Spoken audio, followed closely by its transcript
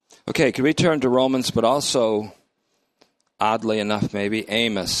Okay, could we turn to Romans, but also, oddly enough, maybe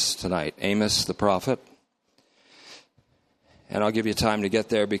Amos tonight. Amos the prophet. And I'll give you time to get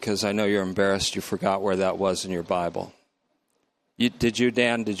there because I know you're embarrassed you forgot where that was in your Bible. Did you,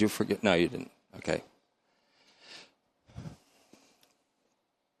 Dan? Did you forget? No, you didn't. Okay.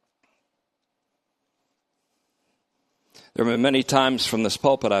 There have been many times from this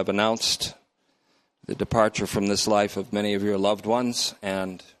pulpit I've announced the departure from this life of many of your loved ones,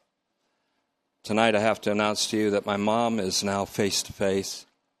 and tonight I have to announce to you that my mom is now face-to-face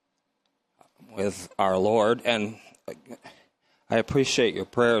with our Lord, and I appreciate your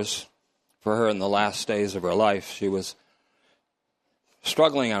prayers for her in the last days of her life. She was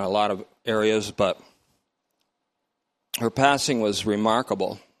struggling on a lot of areas, but her passing was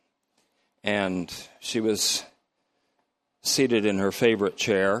remarkable, and she was seated in her favorite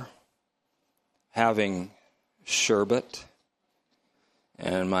chair, having sherbet,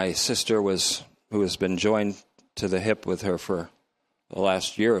 and my sister who has been joined to the hip with her for the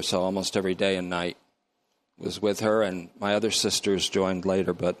last year or so, almost every day and night, was with her, and my other sisters joined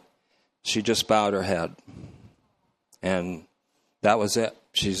later, but she just bowed her head, and that was it.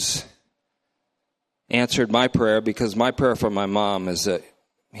 She's answered my prayer, because my prayer for my mom is that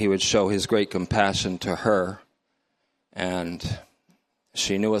he would show his great compassion to her, and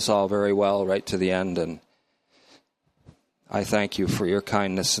she knew us all very well right to the end, and I thank you for your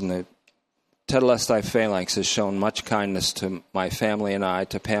kindness. And the Tetelestai Phalanx has shown much kindness to my family and I,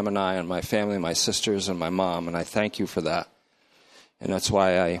 to Pam and I, and my family, my sisters, and my mom, and I thank you for that. And that's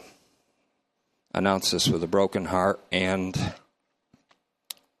why I announce this with a broken heart and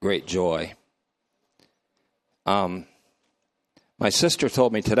great joy. My sister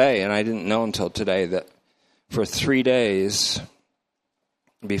told me today, and I didn't know until today, that for 3 days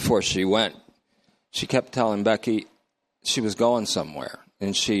before she went, she kept telling Becky she was going somewhere.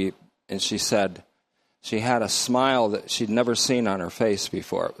 And she said she had a smile that she'd never seen on her face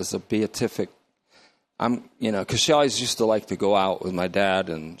before. It was a beatific, because she always used to like to go out with my dad,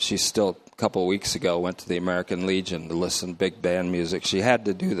 and she still, a couple of weeks ago, went to the American Legion to listen to big band music. She had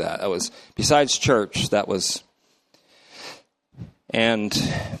to do that. That was, besides church, that was, and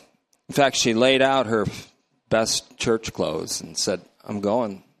in fact, she laid out her best church clothes and said, I'm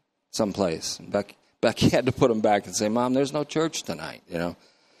going someplace. And Becky had to put them back and say, Mom, there's no church tonight,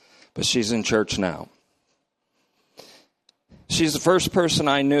 But she's in church now. She's the first person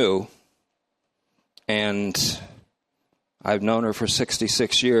I knew, and I've known her for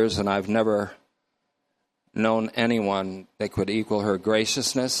 66 years, and I've never known anyone that could equal her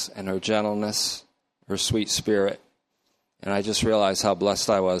graciousness and her gentleness, her sweet spirit. And I just realized how blessed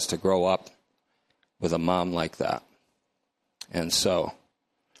I was to grow up with a mom like that. And so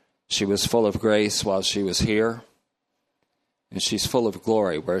she was full of grace while she was here, and she's full of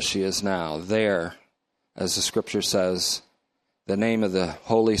glory where she is now. There, as the scripture says, the name of the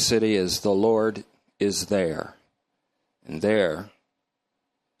holy city is the Lord is there. And there,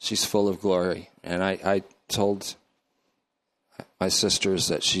 she's full of glory. And I told my sisters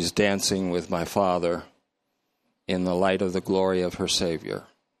that she's dancing with my Father in the light of the glory of her Savior.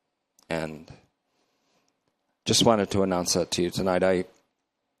 And just wanted to announce that to you tonight.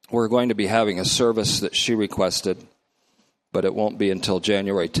 We're going to be having a service that she requested, but it won't be until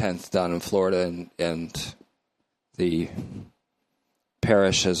January 10th down in Florida, and the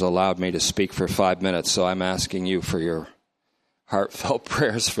parish has allowed me to speak for 5 minutes, so I'm asking you for your heartfelt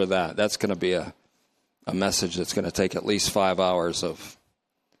prayers for that. That's going to be a message that's going to take at least 5 hours of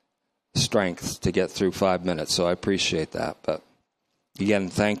strength to get through 5 minutes, so I appreciate that. But again,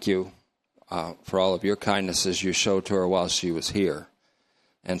 thank you for all of your kindnesses you showed to her while she was here,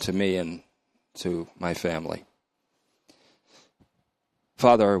 and to me and to my family.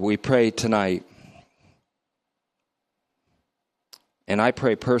 Father, we pray tonight, and I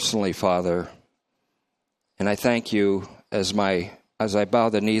pray personally, Father, and I thank you as I bow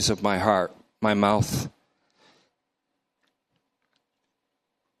the knees of my heart, my mouth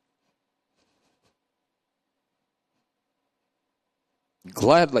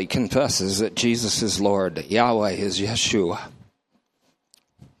gladly confesses that Jesus is Lord, Yahweh is Yeshua.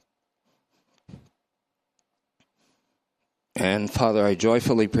 And Father, I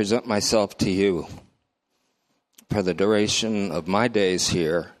joyfully present myself to you for the duration of my days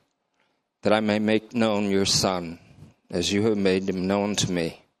here, that I may make known your Son as you have made him known to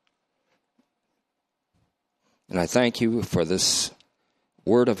me. And I thank you for this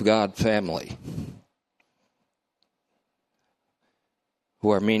Word of God family,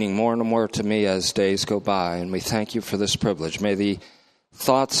 who are meaning more and more to me as days go by. And we thank you for this privilege. May the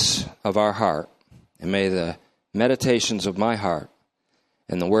thoughts of our heart, and may the meditations of my heart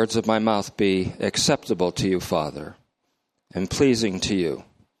and the words of my mouth be acceptable to you, Father, and pleasing to you.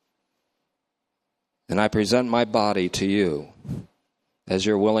 And I present my body to you as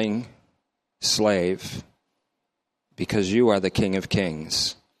your willing slave, because you are the King of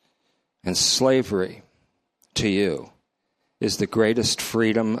Kings. And slavery to you is the greatest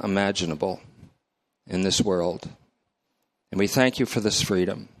freedom imaginable in this world. And we thank you for this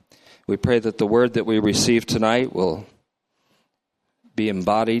freedom. We pray that the word that we receive tonight will be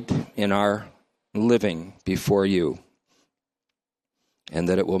embodied in our living before you, and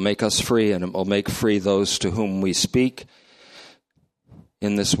that it will make us free, and it will make free those to whom we speak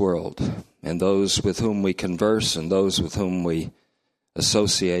in this world, and those with whom we converse, and those with whom we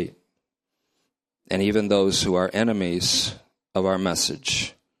associate, and even those who are enemies of our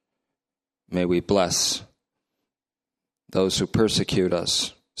message. May we bless those who persecute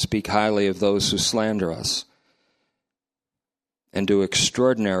us, speak highly of those who slander us, and do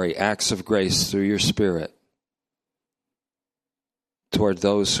extraordinary acts of grace through your Spirit toward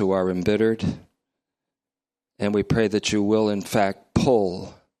those who are embittered. And we pray that you will, in fact,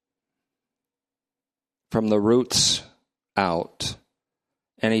 pull from the roots out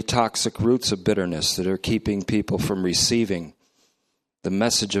any toxic roots of bitterness that are keeping people from receiving the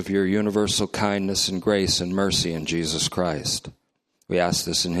message of your universal kindness and grace and mercy in Jesus Christ. We ask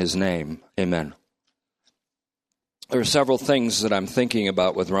this in his name. Amen. There are several things that I'm thinking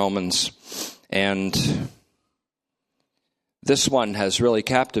about with Romans, and this one has really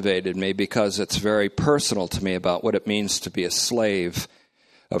captivated me because it's very personal to me about what it means to be a slave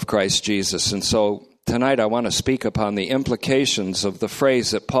of Christ Jesus. And so tonight I want to speak upon the implications of the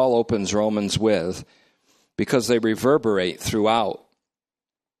phrase that Paul opens Romans with, because they reverberate throughout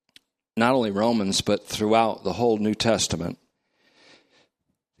not only Romans, but throughout the whole New Testament.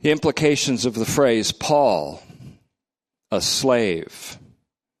 The implications of the phrase, Paul, a slave.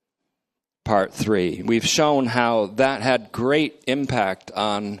 Part 3. We've shown how that had great impact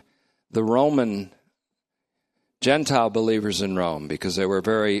on the Roman Gentile believers in Rome, because they were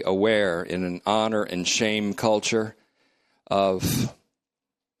very aware in an honor and shame culture of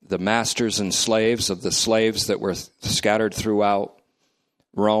the masters and slaves, of the slaves that were scattered throughout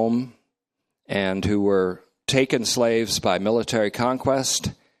Rome and who were taken slaves by military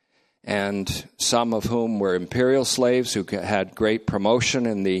conquest, and some of whom were imperial slaves who had great promotion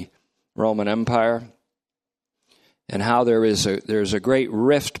in the Roman Empire, and how there's a great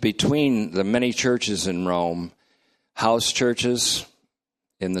rift between the many churches in Rome, house churches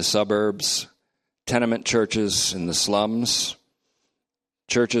in the suburbs, tenement churches in the slums,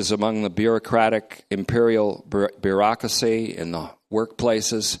 churches among the bureaucratic imperial bureaucracy in the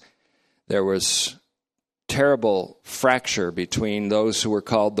workplaces. There was terrible fracture between those who were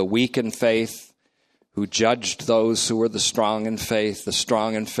called the weak in faith, who judged those who were the strong in faith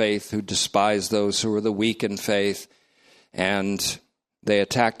who despised those who were the weak in faith, and they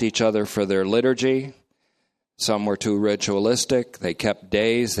attacked each other for their liturgy. Some were too ritualistic. They kept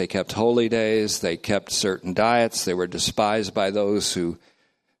days, they kept holy days, they kept certain diets. They were despised by those who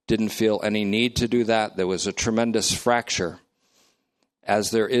didn't feel any need to do that. There was a tremendous fracture,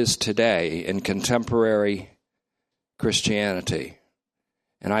 as there is today in contemporary Christianity.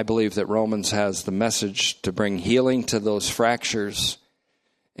 And I believe that Romans has the message to bring healing to those fractures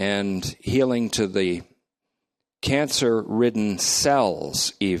and healing to the cancer-ridden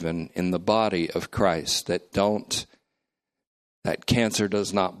cells even in the body of Christ that cancer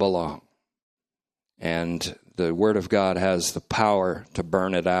does not belong. And the Word of God has the power to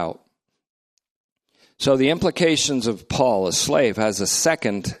burn it out. So the implications of Paul, a slave, has a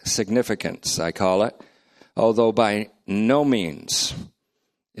second significance, I call it, although by no means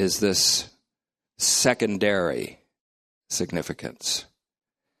is this secondary significance.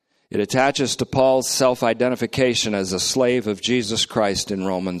 It attaches to Paul's self-identification as a slave of Jesus Christ in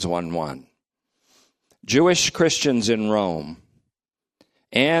Romans 1:1. Jewish Christians in Rome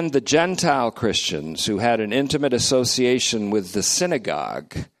and the Gentile Christians who had an intimate association with the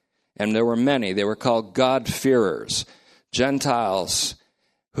synagogue, and there were many, they were called God-fearers, Gentiles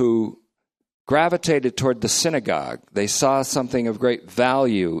who gravitated toward the synagogue. They saw something of great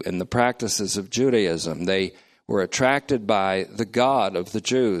value in the practices of Judaism. They were attracted by the God of the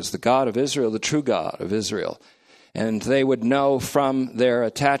Jews, the God of Israel, the true God of Israel. And they would know from their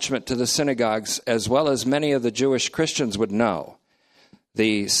attachment to the synagogues, as well as many of the Jewish Christians would know,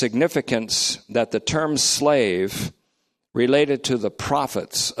 the significance that the term slave related to the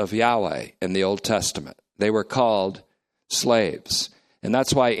prophets of Yahweh in the Old Testament. They were called slaves. And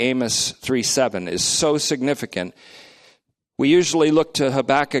that's why Amos 3:7 is so significant. We usually look to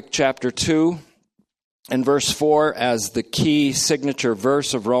Habakkuk chapter 2 and verse 4 as the key signature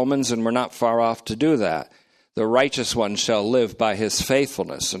verse of Romans, and we're not far off to do that. The righteous one shall live by his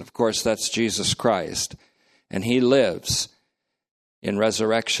faithfulness. And of course, that's Jesus Christ. And he lives in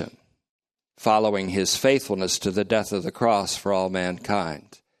resurrection, following his faithfulness to the death of the cross for all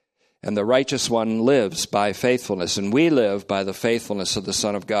mankind. And the righteous one lives by faithfulness, and we live by the faithfulness of the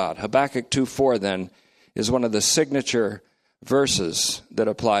Son of God. Habakkuk 2:4 then is one of the signature verses that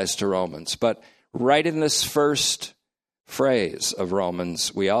applies to Romans. But right in this first phrase of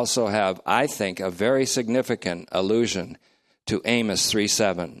Romans, we also have, I think, a very significant allusion to Amos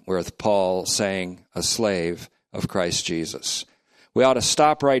 3:7, with Paul saying, a slave of Christ Jesus. We ought to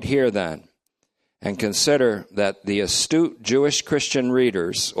stop right here then and consider that the astute Jewish Christian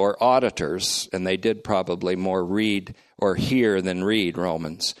readers or auditors, and they did probably more read or hear than read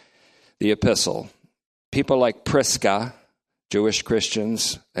Romans, the epistle, people like Prisca, Jewish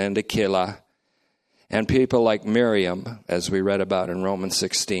Christians, and Aquila, and people like Miriam, as we read about in Romans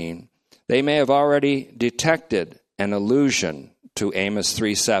 16, they may have already detected an allusion to Amos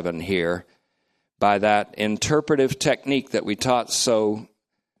 3:7 here by that interpretive technique that we taught so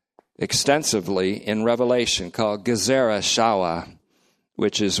extensively in Revelation called Gezerah Shawa,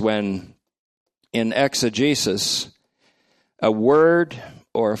 which is when in exegesis a word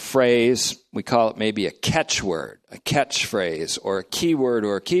or a phrase, we call it maybe a catchword, a catchphrase, or a keyword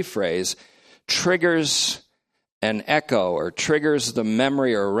or a key phrase, triggers an echo or triggers the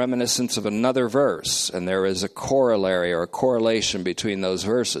memory or reminiscence of another verse, and there is a corollary or a correlation between those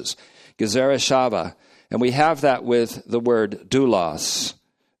verses. Gezerah Shawa, and we have that with the word doulos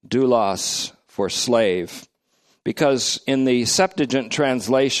for slave, because in the Septuagint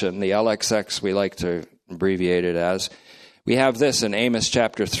translation, the LXX we like to abbreviate it as, we have this in Amos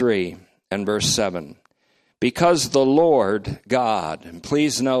chapter 3 and verse 7. Because the Lord God, and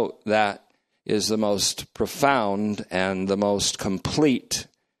please note that is the most profound and the most complete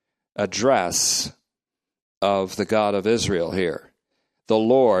address of the God of Israel here. The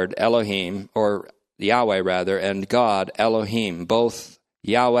Lord, Elohim, or Yahweh rather, and God, Elohim, both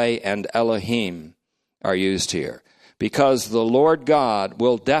Yahweh and Elohim are used here. Because the Lord God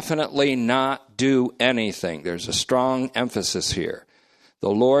will definitely not do anything. There's a strong emphasis here. The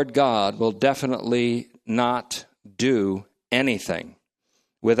Lord God will definitely not do anything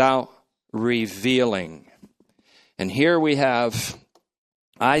without revealing. And here we have,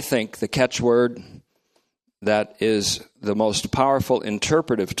 I think, the catchword that is the most powerful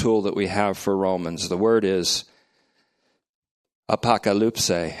interpretive tool that we have for Romans. The word is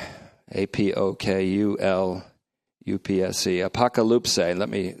apocalypse, A-P-O-K-U-L-U-P-S-E, apocalypse. Let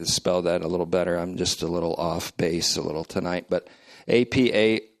me spell that a little better. I'm just a little off base a little tonight, but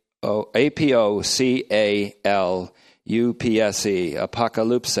A-P-O-C-A-L-U-P-S-E,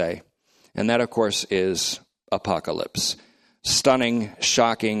 apocalypse. And that, of course, is apocalypse. Stunning,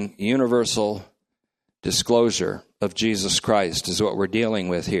 shocking, universal disclosure of Jesus Christ is what we're dealing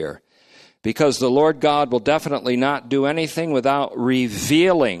with here. Because the Lord God will definitely not do anything without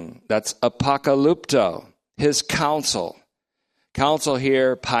revealing, that's apocalypto, his counsel. Counsel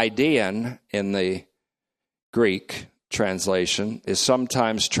here, paidein, in the Greek translation, is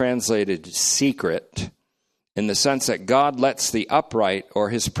sometimes translated secret, in the sense that God lets the upright or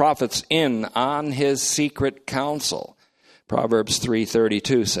his prophets in on his secret counsel. Proverbs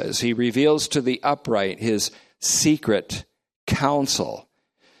 3:32 says, he reveals to the upright his secret counsel.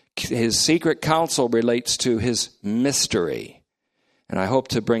 His secret counsel relates to his mystery. And I hope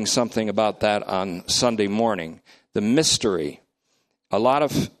to bring something about that on Sunday morning. The mystery. A lot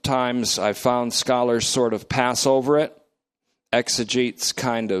of times I've found scholars sort of pass over it. Exegetes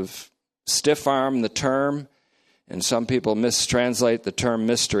kind of stiff-arm the term. And some people mistranslate the term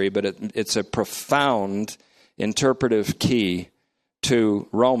mystery, but it's a profound interpretive key to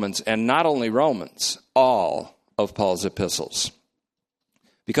Romans. And not only Romans, all of Paul's epistles.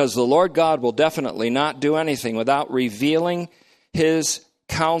 Because the Lord God will definitely not do anything without revealing his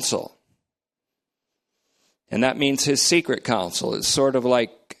counsel. And that means his secret counsel. It's sort of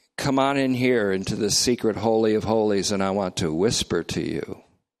like, come on in here into the secret holy of holies, and I want to whisper to you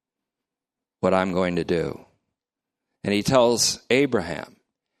what I'm going to do. And he tells Abraham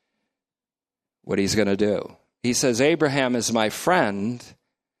what he's going to do. He says, Abraham is my friend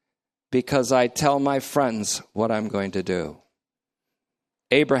because I tell my friends what I'm going to do.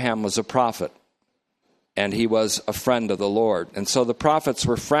 Abraham was a prophet, and he was a friend of the Lord. And so the prophets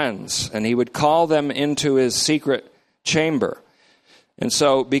were friends, and he would call them into his secret chamber. And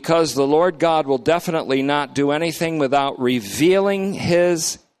so because the Lord God will definitely not do anything without revealing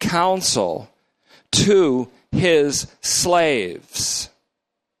his counsel to his slaves.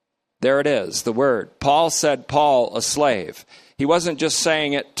 There it is, the word. Paul said Paul a slave. He wasn't just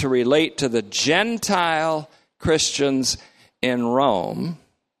saying it to relate to the Gentile Christians in Rome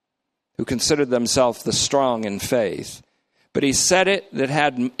who considered themselves the strong in faith, but he said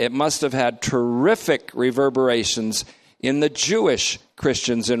it must have had terrific reverberations in the Jewish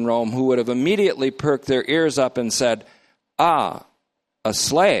Christians in Rome, who would have immediately perked their ears up and said, a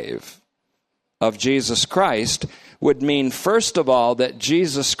slave of Jesus Christ would mean, first of all, that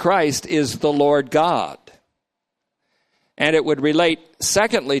Jesus Christ is the Lord God. And it would relate,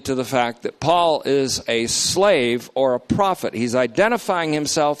 secondly, to the fact that Paul is a slave or a prophet. He's identifying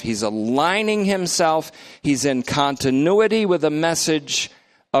himself. He's aligning himself. He's in continuity with the message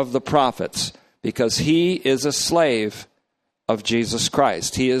of the prophets because he is a slave of Jesus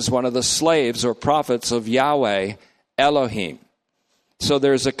Christ. He is one of the slaves or prophets of Yahweh Elohim. So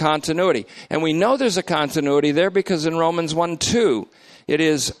there's a continuity. And we know there's a continuity there because in Romans 1:2, it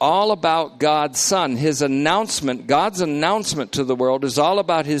is all about God's Son. His announcement, God's announcement to the world is all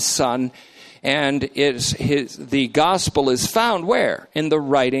about his Son. And the gospel is found where? In the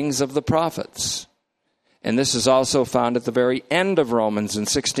writings of the prophets. And this is also found at the very end of Romans in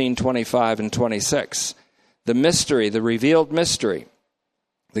 16:25 and 26. The mystery, the revealed mystery,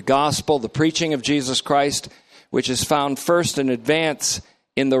 the gospel, the preaching of Jesus Christ, which is found first in advance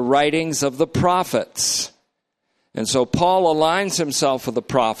in the writings of the prophets. And so Paul aligns himself with the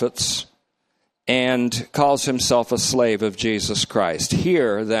prophets and calls himself a slave of Jesus Christ.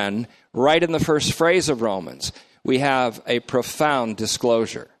 Here, then, right in the first phrase of Romans, we have a profound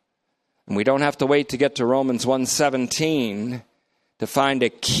disclosure. And we don't have to wait to get to Romans 1:17 to find a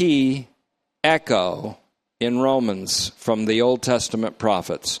key echo in Romans from the Old Testament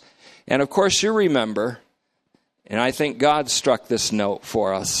prophets. And of course you remember, and I think God struck this note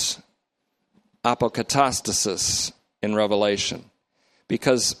for us, apokatastasis in Revelation.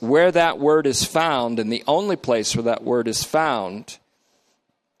 Because where that word is found, and the only place where that word is found,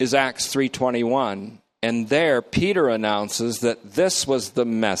 is Acts 3:21. And there Peter announces that this was the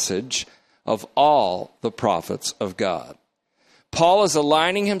message of all the prophets of God. Paul is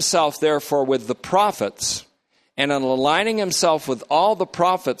aligning himself, therefore, with the prophets, and in aligning himself with all the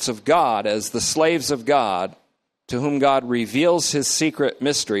prophets of God as the slaves of God, to whom God reveals his secret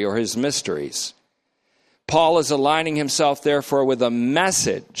mystery or his mysteries. Paul is aligning himself, therefore, with a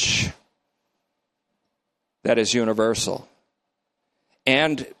message that is universal.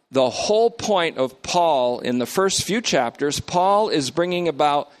 And the whole point of Paul in the first few chapters, Paul is bringing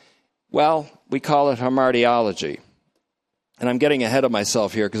about, well, we call it hamartiology. And I'm getting ahead of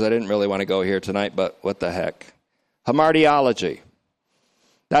myself here because I didn't really want to go here tonight, but what the heck. Hamartiology.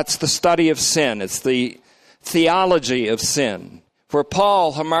 That's the study of sin. It's the theology of sin. For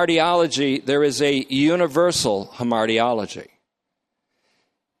Paul, hamartiology, there is a universal hamartiology.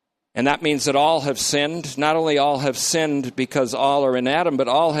 And that means that all have sinned. Not only all have sinned because all are in Adam, but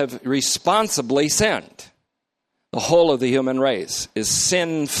all have responsibly sinned. The whole of the human race is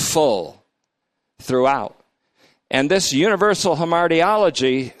sinful throughout. And this universal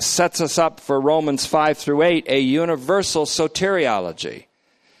hamartiology sets us up for Romans 5-8, a universal soteriology.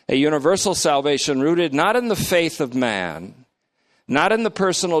 A universal salvation rooted not in the faith of man, not in the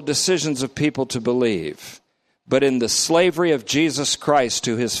personal decisions of people to believe, but in the slavery of Jesus Christ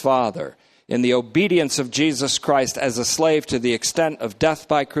to his Father, in the obedience of Jesus Christ as a slave to the extent of death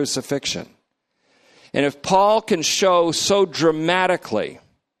by crucifixion. And if Paul can show so dramatically,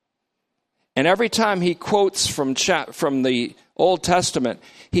 and every time he quotes from the Old Testament,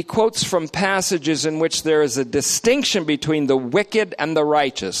 he quotes from passages in which there is a distinction between the wicked and the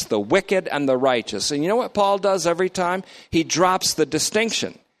righteous, the wicked and the righteous. And you know what Paul does every time? He drops the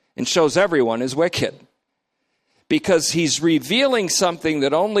distinction and shows everyone is wicked. Because he's revealing something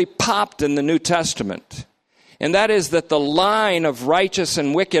that only popped in the New Testament. And that is that the line of righteous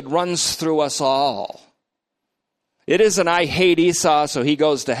and wicked runs through us all. It isn't I hate Esau, so he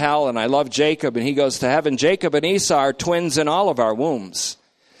goes to hell, and I love Jacob, and he goes to heaven. Jacob and Esau are twins in all of our wombs.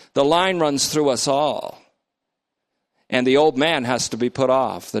 The line runs through us all. And the old man has to be put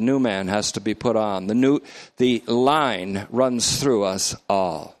off. The new man has to be put on. The line runs through us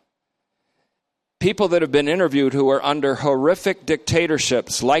all. People that have been interviewed who are under horrific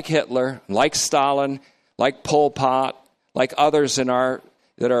dictatorships like Hitler, like Stalin, like Pol Pot, like others that are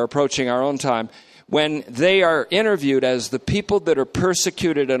approaching our own time, when they are interviewed as the people that are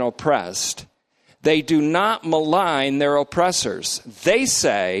persecuted and oppressed, they do not malign their oppressors. They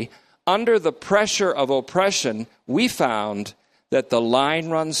say, under the pressure of oppression, we found that the line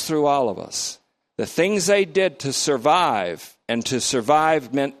runs through all of us. The things they did to survive, and to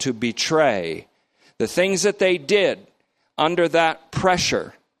survive meant to betray, the things that they did under that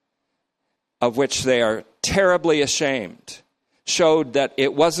pressure of which they are terribly ashamed, showed that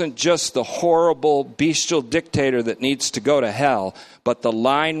it wasn't just the horrible, bestial dictator that needs to go to hell, but the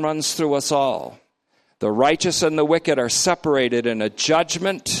line runs through us all. The righteous and the wicked are separated in a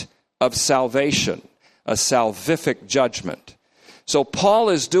judgment of salvation, a salvific judgment. So Paul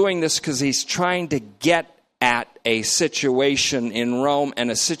is doing this because he's trying to get at a situation in Rome and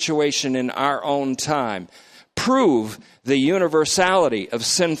a situation in our own time. Prove the universality of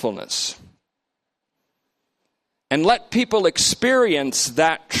sinfulness. And let people experience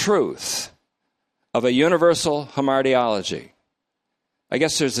that truth of a universal hamartiology. I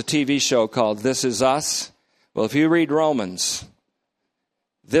guess there's a TV show called This Is Us. Well, if you read Romans,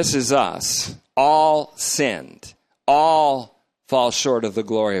 this is us. All sinned. All fall short of the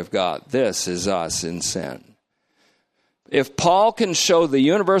glory of God. This is us in sin. If Paul can show the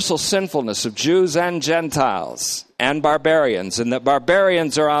universal sinfulness of Jews and Gentiles and barbarians, and that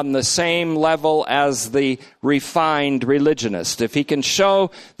barbarians are on the same level as the refined religionist, if he can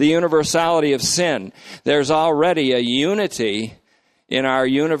show the universality of sin, there's already a unity in our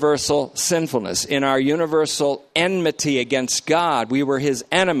universal sinfulness, in our universal enmity against God. We were his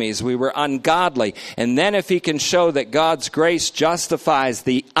enemies. We were ungodly. And then if he can show that God's grace justifies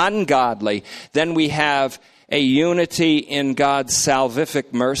the ungodly, then we have a unity in God's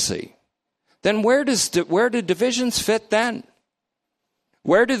salvific mercy. Then where do divisions fit then?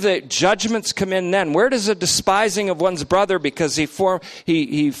 Where do the judgments come in then? Where does a despising of one's brother because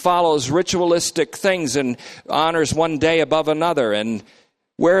he follows ritualistic things and honors one day above another? And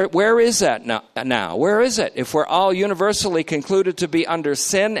where is that now? Where is it? If we're all universally concluded to be under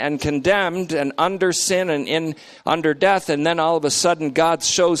sin and condemned and under sin and under death, and then all of a sudden God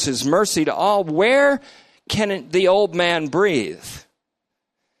shows his mercy to all, where can the old man breathe?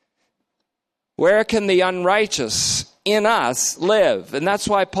 Where can the unrighteous in us live? And that's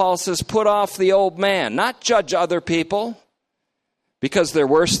why Paul says, put off the old man. Not judge other people because they're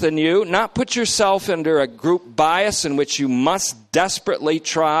worse than you. Not put yourself under a group bias in which you must desperately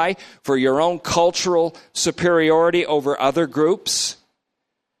try for your own cultural superiority over other groups.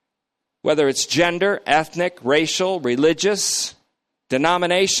 Whether it's gender, ethnic, racial, religious,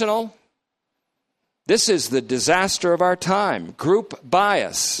 denominational. This is the disaster of our time. Group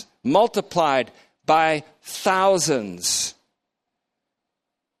bias multiplied by thousands.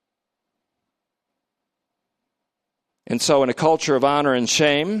 And so in a culture of honor and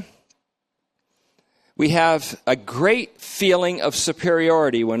shame, we have a great feeling of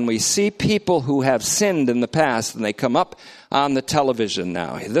superiority when we see people who have sinned in the past and they come up on the television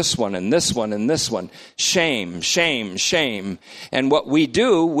now. This one and this one and this one. Shame, shame, shame. And what we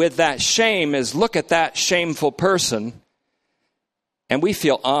do with that shame is look at that shameful person and we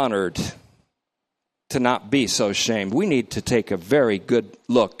feel honored to not be so shamed. We need to take a very good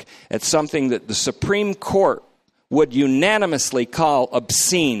look at something that the Supreme Court would unanimously call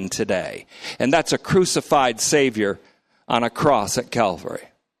obscene today. And that's a crucified Savior on a cross at Calvary.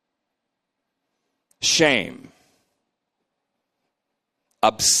 Shame,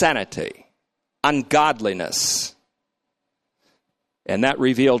 obscenity, ungodliness. And that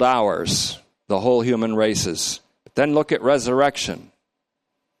revealed ours, the whole human races. But then look at resurrection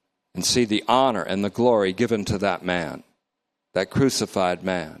and see the honor and the glory given to that man, that crucified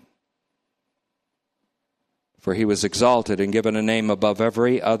man. For he was exalted and given a name above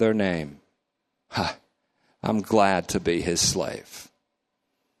every other name. I'm glad to be his slave.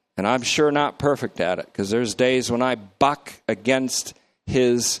 And I'm sure not perfect at it, because there's days when I buck against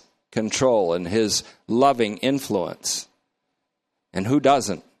his control and his loving influence. And who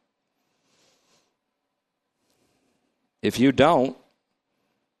doesn't? If you don't,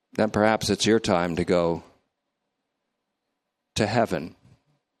 then perhaps it's your time to go to heaven.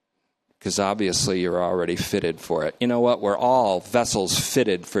 Because obviously you're already fitted for it. You know what? We're all vessels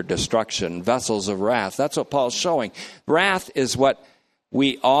fitted for destruction, vessels of wrath. That's what Paul's showing. Wrath is what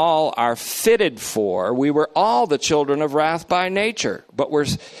we all are fitted for. We were all the children of wrath by nature. But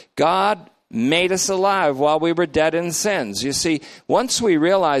God made us alive while we were dead in sins. You see, once we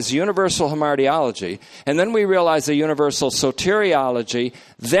realize universal hamartiology, and then we realize the universal soteriology,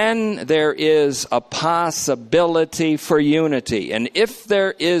 then there is a possibility for unity. And if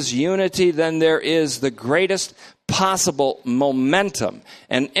there is unity, then there is the greatest possible momentum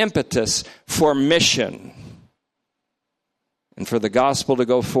and impetus for mission and for the gospel to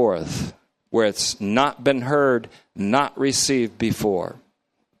go forth where it's not been heard, not received before.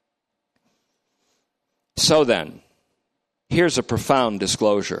 So then, here's a profound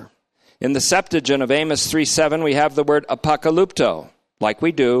disclosure. In the Septuagint of Amos 3:7, we have the word apocalypto, like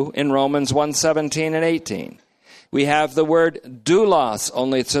we do in Romans 1:17 and 18. We have the word doulos,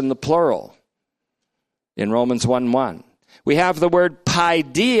 only it's in the plural. in Romans 1:1. We have the word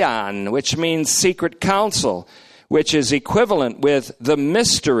paideon, which means secret counsel, which is equivalent with the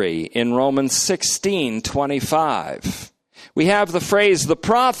mystery in Romans 16:25. We have the phrase the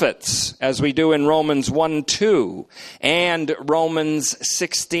prophets, as we do in Romans 1:2 and Romans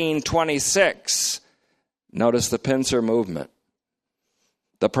 16:26. Notice the pincer movement.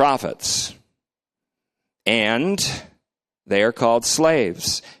 The prophets. And they are called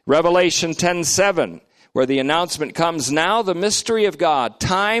slaves. Revelation 10:7, where the announcement comes, now the mystery of God,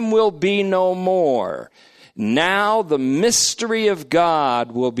 time will be no more. Now the mystery of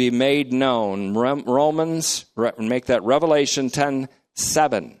God will be made known. Make that Revelation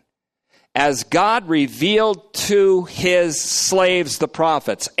 10:7. As God revealed to his slaves, the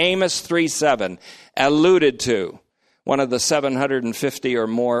prophets, Amos 3:7, alluded to, one of the 750 or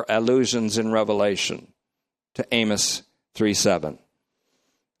more allusions in Revelation to Amos 3:7.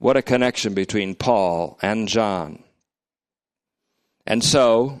 What a connection between Paul and John. And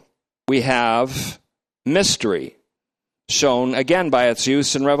so we have mystery shown again by its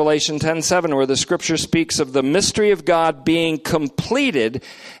use in Revelation 10:7, where the scripture speaks of the mystery of God being completed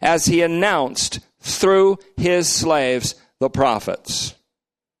as he announced through his slaves, the prophets.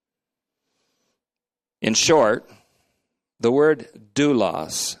 In short, the word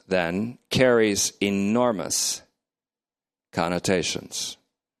doulos then carries enormous connotations.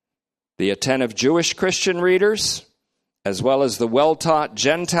 The attentive Jewish Christian readers, as well as the well-taught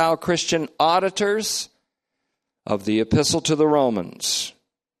Gentile Christian auditors of the Epistle to the Romans,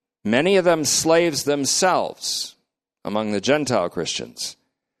 many of them slaves themselves among the Gentile Christians,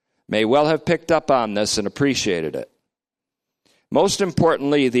 may well have picked up on this and appreciated it. Most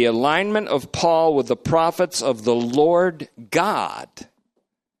importantly, the alignment of Paul with the prophets of the Lord God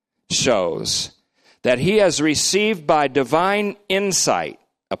shows that he has received by divine insight,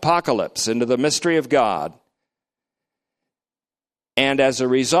 apocalypse, into the mystery of God. And as a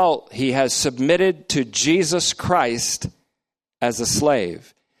result, he has submitted to Jesus Christ as a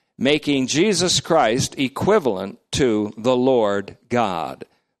slave, making Jesus Christ equivalent to the Lord God.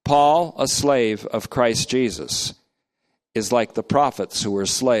 Paul, a slave of Christ Jesus, is like the prophets who were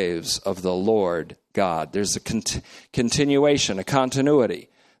slaves of the Lord God. There's a continuation, a continuity.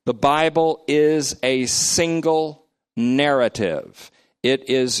 The Bible is a single narrative. It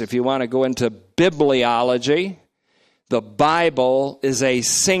is, if you want to go into bibliology, the Bible is a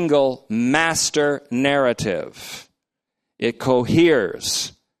single master narrative. It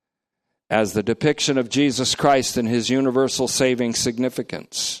coheres as the depiction of Jesus Christ and his universal saving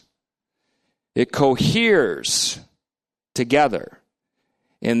significance. It coheres together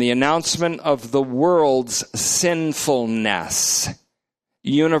in the announcement of the world's sinfulness,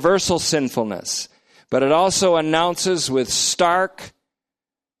 universal sinfulness, but it also announces with stark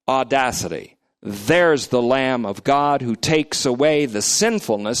audacity, there's the Lamb of God who takes away the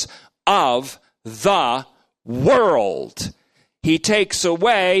sinfulness of the world. He takes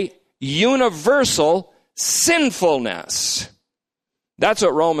away universal sinfulness. That's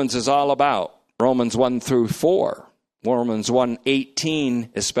what Romans is all about. Romans 1-4. Romans 1:18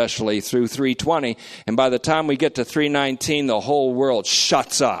 especially through 3:20. And by the time we get to 3:19, the whole world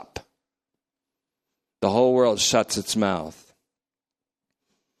shuts up. The whole world shuts its mouth.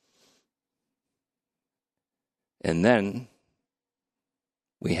 And then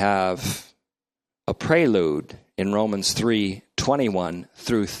we have a prelude in Romans 3:21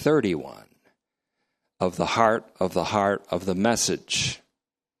 through 31 of the heart of the message.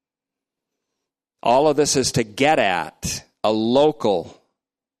 All of this is to get at a local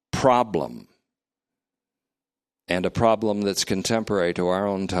problem, and a problem that's contemporary to our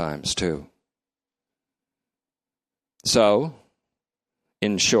own times too. So,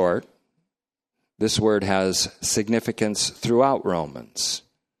 in short, this word has significance throughout Romans.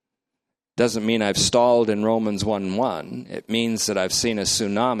 Doesn't mean I've stalled in Romans 1:1. It means that I've seen a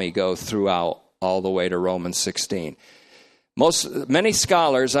tsunami go throughout all the way to Romans 16. Many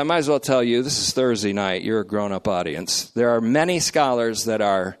scholars, I might as well tell you, this is Thursday night, you're a grown-up audience. There are many scholars that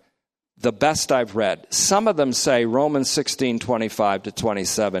are the best I've read. Some of them say Romans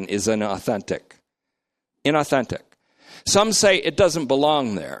 16:25-27 is inauthentic. Some say it doesn't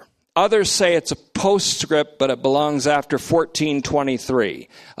belong there. Others say it's a postscript, but it belongs after 14:23.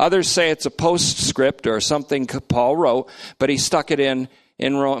 Others say it's a postscript or something Paul wrote, but he stuck it in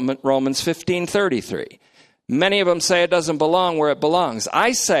Romans 15:33. Many of them say it doesn't belong where it belongs.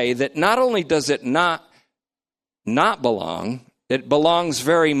 I say that not only does it not belong, it belongs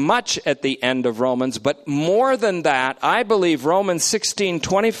very much at the end of Romans, but more than that, I believe Romans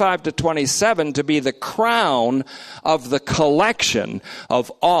 16:25-27 to be the crown of the collection of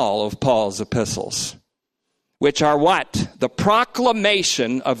all of Paul's epistles. which are what? The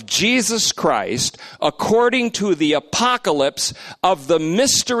proclamation of Jesus Christ according to the apocalypse of the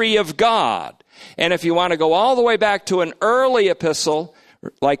mystery of God. And if you want to go all the way back to an early epistle,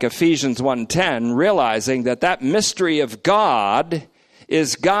 like Ephesians 1:10, realizing that that mystery of God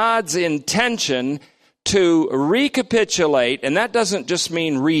is God's intention to recapitulate, and that doesn't just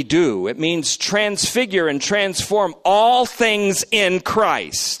mean redo. It means transfigure and transform all things in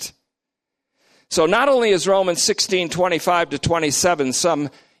Christ. So not only is Romans 16:25-27 some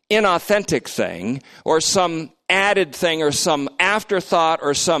inauthentic thing, or some added thing, or some afterthought,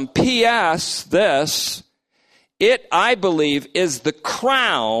 or some P.S. this, it, I believe, is the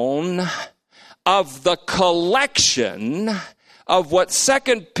crown of the collection of what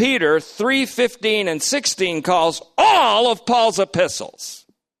 2 Peter 3:15 and 16 calls all of Paul's epistles.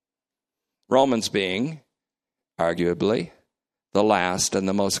 Romans being, arguably, the last and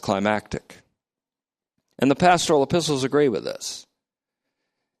the most climactic. And the pastoral epistles agree with this.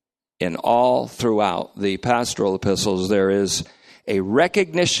 In all throughout the pastoral epistles, there is a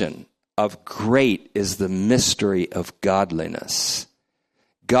recognition of great is the mystery of godliness.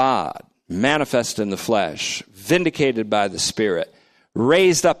 God, manifest in the flesh, vindicated by the Spirit,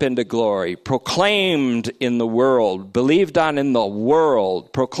 raised up into glory, proclaimed in the world, believed on in the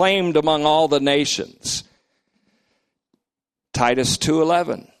world, proclaimed among all the nations. Titus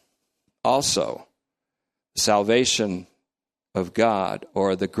 2:11, also, salvation of God,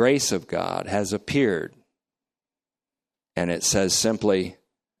 or the grace of God, has appeared. And it says simply,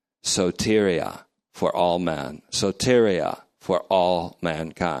 soteria, for all men. Soteria, for all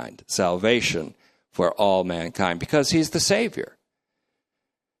mankind. Salvation for all mankind, because he's the Savior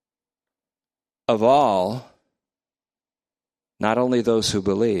of all, not only those who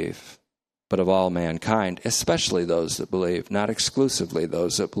believe, but of all mankind, especially those that believe, not exclusively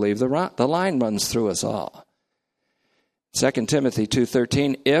those that believe. The line runs through us all. 2 Timothy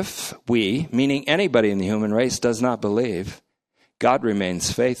 2:13, if we, meaning anybody in the human race, does not believe, God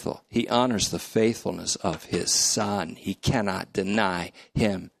remains faithful. He honors the faithfulness of his Son. He cannot deny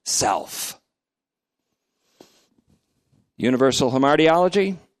himself. Universal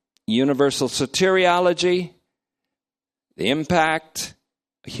hamartiology, universal soteriology, the impact,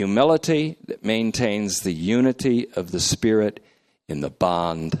 humility that maintains the unity of the Spirit in the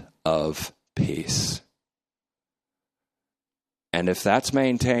bond of peace. And if that's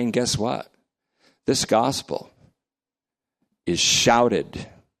maintained, guess what? This gospel is shouted.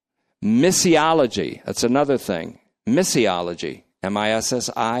 Missiology, that's another thing. Missiology,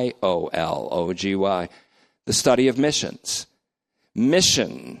 missiology, the study of missions.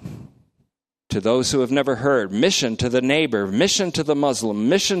 Mission to those who have never heard, mission to the neighbor, mission to the Muslim,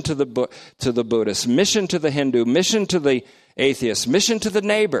 mission to the Buddhist, mission to the Hindu, mission to the atheist, mission to the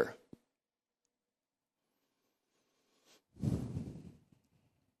neighbor.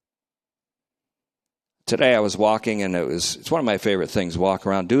 Today I was walking, and it's one of my favorite things, walk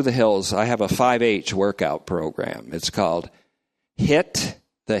around, do the hills. I have a 5H workout program. It's called Hit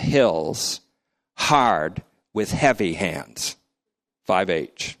the Hills Hard with Heavy Hands.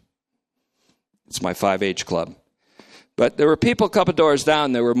 5H. It's my 5H club. But there were people a couple doors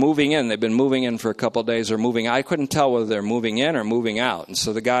down that were moving in. They've been moving in for a couple of days or moving. I couldn't tell whether they're moving in or moving out. And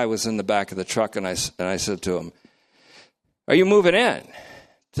so the guy was in the back of the truck, and I said to him, "Are you moving in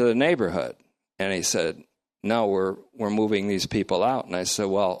to the neighborhood?" And he said, "No, we're moving these people out." And I said,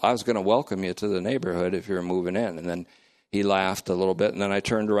 "Well, I was going to welcome you to the neighborhood if you're moving in." And then he laughed a little bit, and then I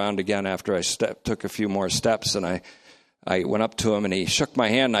turned around again after I took a few more steps, and I went up to him, and he shook my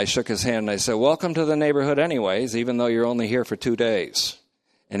hand, and I shook his hand, and I said, "Welcome to the neighborhood anyways, even though you're only here for 2 days."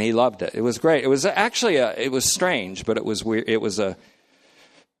 And he loved it. It was great. It was actually, it was strange, but it was weird. It was a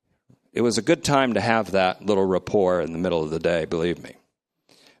good time to have that little rapport in the middle of the day, believe me.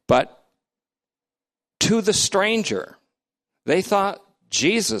 But to the stranger, they thought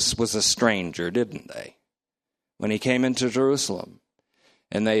Jesus was a stranger, didn't they? When he came into Jerusalem.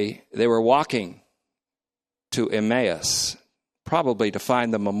 And they were walking to Emmaus, probably to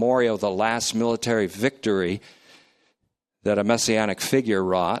find the memorial of the last military victory that a messianic figure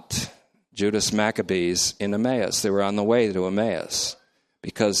wrought, Judas Maccabees, in Emmaus. They were on the way to Emmaus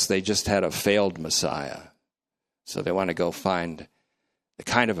because they just had a failed Messiah. So they want to go find the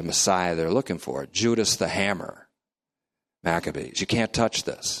kind of a Messiah they're looking for. Judas the Hammer. Maccabees. You can't touch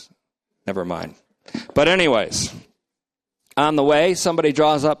this. Never mind. But anyways, on the way, somebody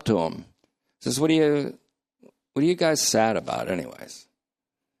draws up to him. Says, what are you guys sad about anyways?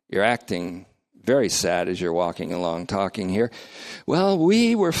 You're acting very sad as you're walking along talking here. Well,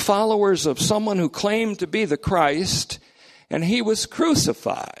 we were followers of someone who claimed to be the Christ, and he was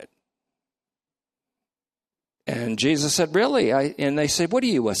crucified. And Jesus said, really? And they said, what are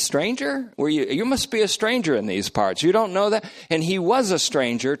you, a stranger? You must be a stranger in these parts. You don't know that? And he was a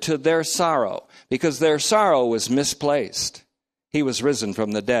stranger to their sorrow, because their sorrow was misplaced. He was risen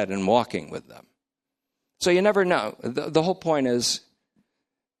from the dead and walking with them. So you never know. The whole point is,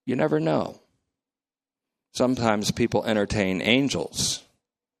 you never know. Sometimes people entertain angels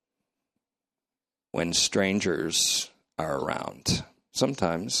when strangers are around.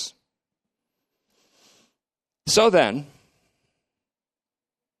 Sometimes. So then,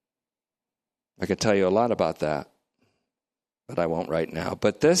 I could tell you a lot about that, but I won't right now.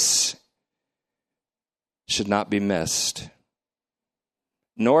 But this should not be missed.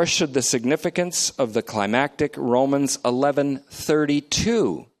 Nor should the significance of the climactic Romans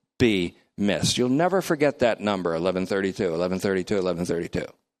 11:32 be missed. You'll never forget that number, 11:32, 11:32, 11:32.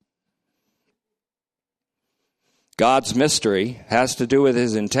 God's mystery has to do with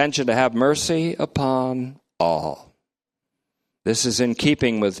his intention to have mercy upon all. This is in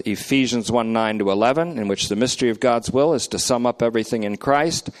keeping with Ephesians 1:9-11, in which the mystery of God's will is to sum up everything in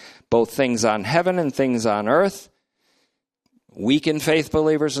Christ, both things on heaven and things on earth, weak in faith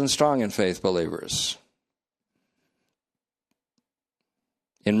believers and strong in faith believers.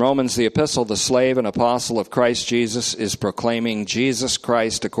 In Romans, the epistle, the slave and apostle of Christ Jesus is proclaiming Jesus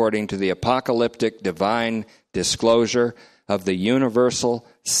Christ according to the apocalyptic divine disclosure of the universal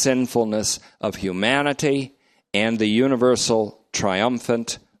sinfulness of humanity and the universal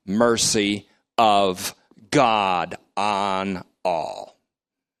triumphant mercy of God on all.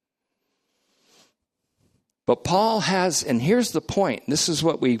 But Paul has, and here's the point, this is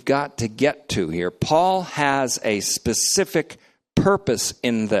what we've got to get to here. Paul has a specific purpose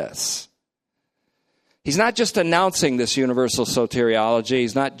in this. He's not just announcing this universal soteriology.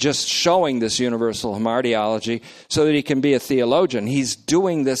 He's not just showing this universal hamartiology so that he can be a theologian. He's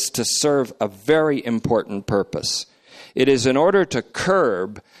doing this to serve a very important purpose. It is in order to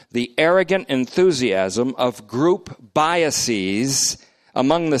curb the arrogant enthusiasm of group biases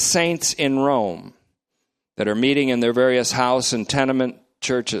among the saints in Rome that are meeting in their various house and tenement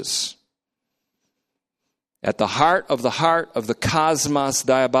churches. At the heart of the cosmos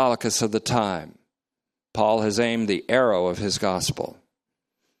diabolicus of the time, Paul has aimed the arrow of his gospel.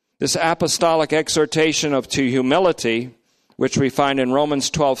 This apostolic exhortation to humility, which we find in Romans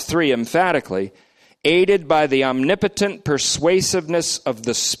 12:3 emphatically, aided by the omnipotent persuasiveness of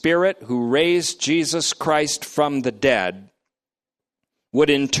the Spirit who raised Jesus Christ from the dead, would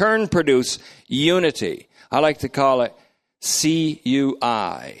in turn produce unity. I like to call it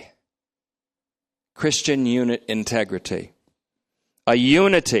CUI, Christian unit integrity. A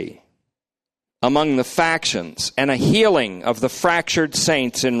unity among the factions and a healing of the fractured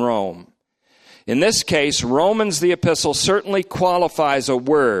saints in Rome. In this case, Romans the epistle certainly qualifies a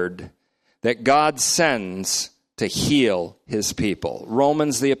word that God sends to heal his people.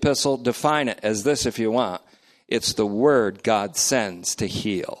 Romans the epistle, define it as this if you want. It's the word God sends to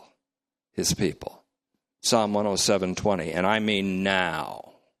heal his people. Psalm 107:20, and I mean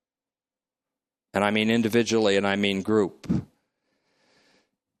now. And I mean individually, and I mean group.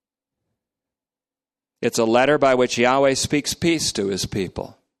 It's a letter by which Yahweh speaks peace to his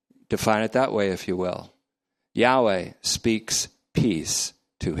people. Define it that way, if you will. Yahweh speaks peace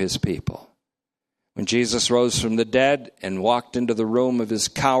to his people. When Jesus rose from the dead and walked into the room of his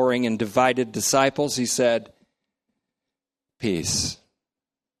cowering and divided disciples, he said, peace.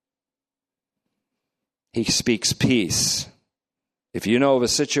 He speaks peace. If you know of a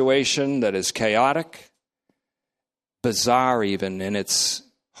situation that is chaotic, bizarre even in its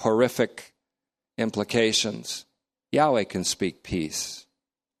horrific implications, Yahweh can speak peace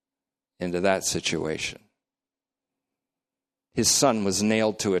into that situation. His son was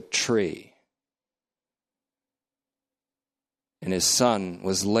nailed to a tree, and his son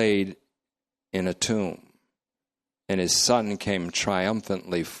was laid in a tomb, and his son came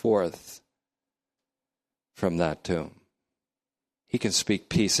triumphantly forth from that tomb. He can speak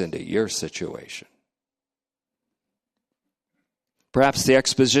peace into your situation. Perhaps the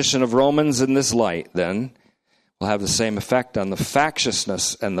exposition of Romans in this light, then, will have the same effect on the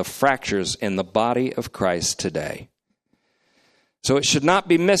factiousness and the fractures in the body of Christ today. So it should not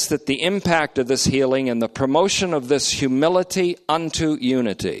be missed that the impact of this healing and the promotion of this humility unto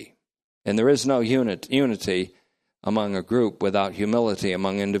unity, and there is no unity among a group without humility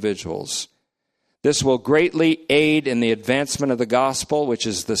among individuals. This will greatly aid in the advancement of the gospel, which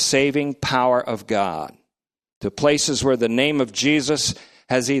is the saving power of God, to places where the name of Jesus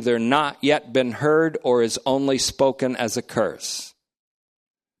has either not yet been heard or is only spoken as a curse.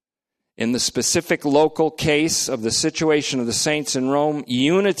 In the specific local case of the situation of the saints in Rome,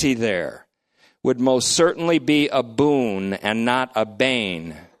 unity there would most certainly be a boon and not a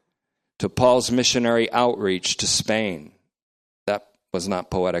bane to Paul's missionary outreach to Spain. That was not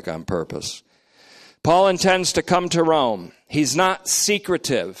poetic on purpose. Paul intends to come to Rome. He's not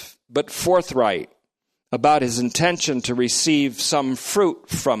secretive, but forthright about his intention to receive some fruit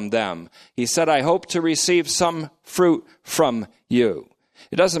from them. He said, I hope to receive some fruit from you.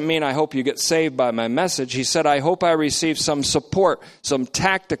 It doesn't mean I hope you get saved by my message. He said, I hope I receive some support, some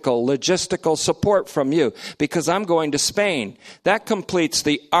tactical, logistical support from you, because I'm going to Spain. That completes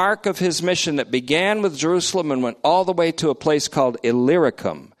the arc of his mission that began with Jerusalem and went all the way to a place called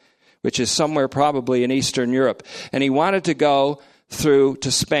Illyricum, which is somewhere probably in Eastern Europe. And he wanted to go through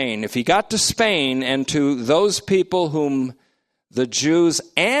to Spain. If he got to Spain and to those people whom the Jews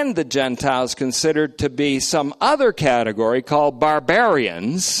and the Gentiles considered to be some other category called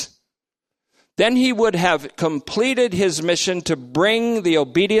barbarians, then he would have completed his mission to bring the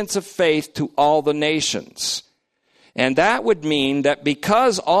obedience of faith to all the nations. And that would mean that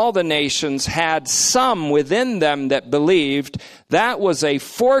because all the nations had some within them that believed, that was a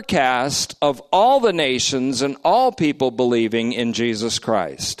forecast of all the nations and all people believing in Jesus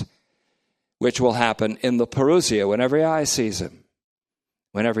Christ, which will happen in the Parousia when every eye sees him,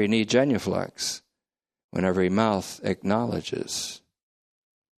 when every knee genuflects, when every mouth acknowledges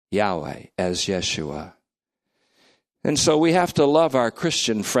Yahweh as Yeshua. And so we have to love our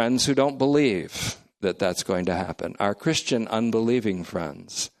Christian friends who don't believe that that's going to happen. Our Christian unbelieving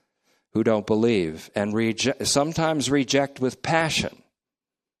friends who don't believe and sometimes reject with passion,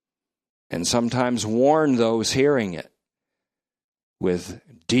 and sometimes warn those hearing it with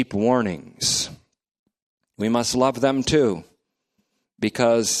deep warnings. We must love them too,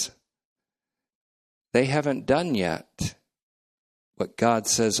 because they haven't done yet what God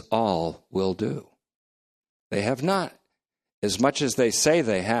says all will do. They have not. As much as they say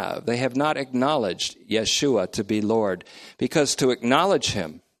they have not acknowledged Yeshua to be Lord, because to acknowledge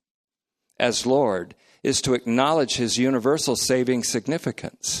him as Lord is to acknowledge his universal saving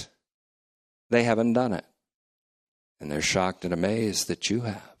significance. They haven't done it, and they're shocked and amazed that you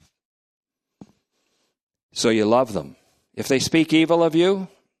have. So you love them. If they speak evil of you,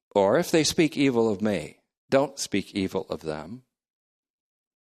 or if they speak evil of me, don't speak evil of them.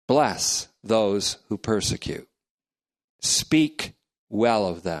 Bless those who persecute. Speak well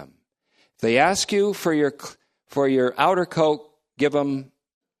of them. If they ask you for your outer coat, give them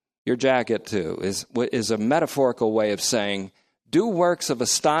your jacket too, is a metaphorical way of saying, do works of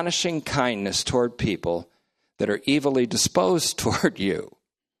astonishing kindness toward people that are evilly disposed toward you.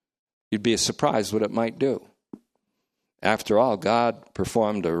 You'd be surprised what it might do. After all, God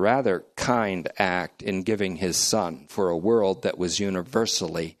performed a rather kind act in giving his Son for a world that was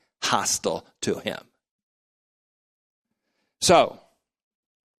universally hostile to him. So,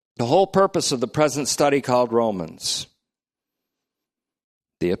 the whole purpose of the present study called Romans,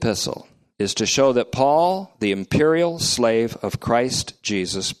 the epistle, is to show that Paul, the imperial slave of Christ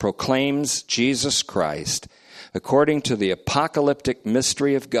Jesus, proclaims Jesus Christ according to the apocalyptic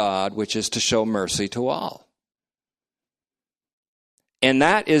mystery of God, which is to show mercy to all. And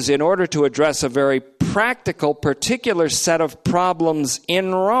that is in order to address a very practical, particular set of problems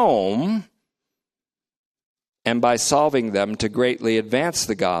in Rome, and by solving them to greatly advance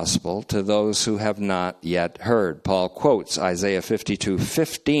the gospel to those who have not yet heard. Paul quotes Isaiah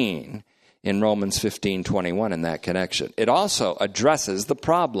 52:15 in Romans 15:21 in that connection. It also addresses the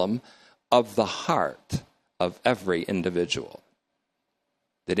problem of the heart of every individual.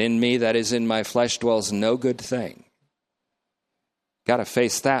 That in me, that is in my flesh, dwells no good thing. Got to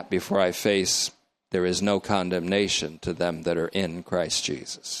face that before I face there is no condemnation to them that are in Christ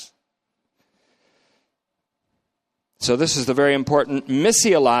Jesus. So this is the very important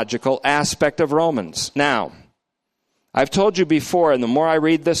missiological aspect of Romans. Now, I've told you before, and the more I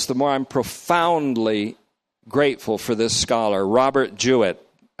read this, the more I'm profoundly grateful for this scholar, Robert Jewett.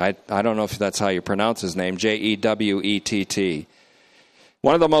 I don't know if that's how you pronounce his name, Jewett.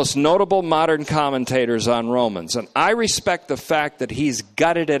 One of the most notable modern commentators on Romans. And I respect the fact that he's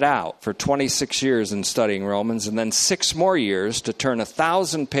gutted it out for 26 years in studying Romans, and then 6 more years to turn a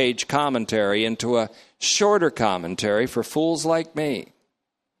 1,000-page commentary into a shorter commentary for fools like me.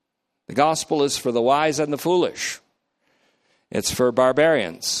 The gospel is for the wise and the foolish. It's for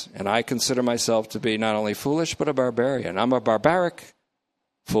barbarians. And I consider myself to be not only foolish, but a barbarian. I'm a barbaric,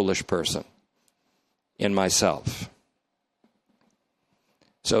 foolish person in myself.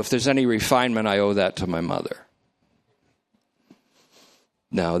 So if there's any refinement, I owe that to my mother.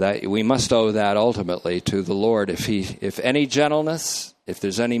 Now, that we must owe that ultimately to the Lord. If any gentleness, if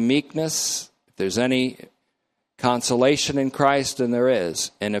there's any meekness, if there's any consolation in Christ, and there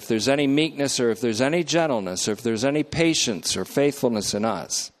is. And if there's any meekness, or if there's any gentleness, or if there's any patience or faithfulness in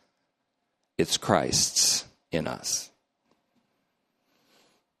us, it's Christ's in us.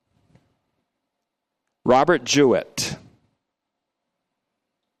 Robert Jewett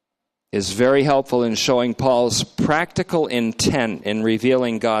is very helpful in showing Paul's practical intent in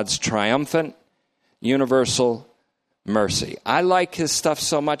revealing God's triumphant, universal mercy. I like his stuff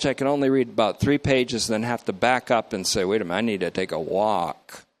so much I can only read about 3 pages and then have to back up and say, wait a minute, I need to take a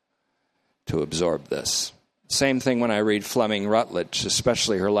walk to absorb this. Same thing when I read Fleming Rutledge,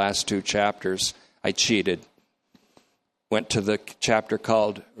 especially her last 2 chapters. I cheated. Went to the chapter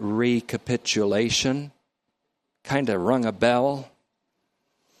called Recapitulation. Kind of rung a bell.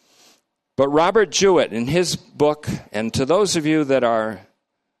 But Robert Jewett, in his book, and to those of you that are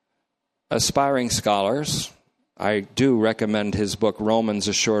aspiring scholars, I do recommend his book, Romans,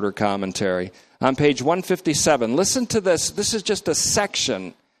 A Shorter Commentary. On page 157, listen to this. This is just a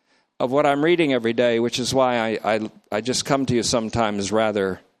section of what I'm reading every day, which is why I just come to you sometimes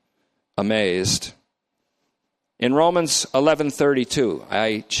rather amazed. In Romans 11:32,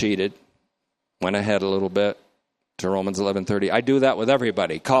 I cheated, went ahead a little bit to Romans 11:30. I do that with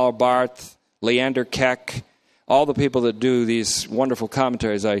everybody. Karl Barth, Leander Keck, all the people that do these wonderful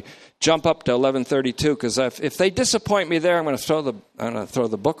commentaries. I jump up to 11:32 because if they disappoint me there, I'm going to throw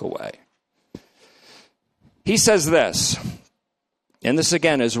the book away. He says this, and this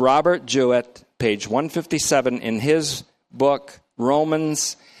again is Robert Jewett, page 157 in his book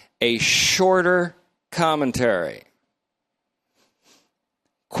Romans, A Shorter Commentary.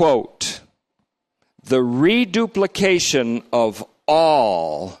 Quote, the reduplication of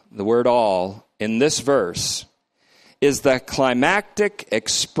all, the word all, in this verse is the climactic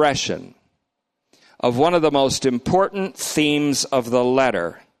expression of one of the most important themes of the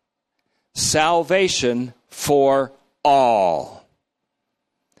letter, salvation for all,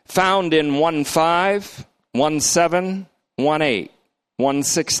 found in 1:5, 1:7, 1:8,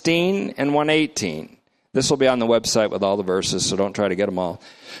 1:16, and 1:18. This will be on the website with all the verses, so don't try to get them all.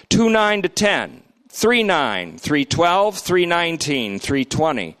 2:9 to 10, 3:9, 3:12, 3:19,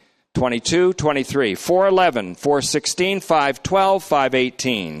 3:20, 22, 23, 4:11, 4:16, 5:12,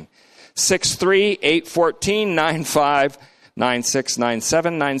 5:18, 6:3, 8:14, 9:5, 9:6,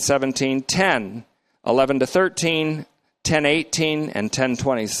 9:7, 9:17, 10, 11 to 13, 10:18, and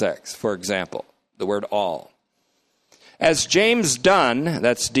 10:26, for example, the word all. As James Dunn,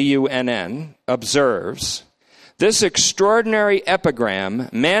 that's D-U-N-N, observes, this extraordinary epigram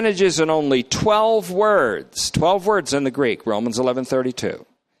manages in only 12 words in the Greek, Romans 11:32,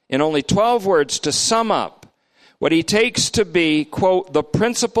 in only 12 words to sum up what he takes to be, quote, the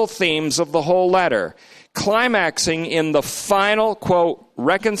principal themes of the whole letter, climaxing in the final, quote,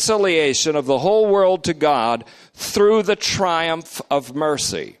 reconciliation of the whole world to God through the triumph of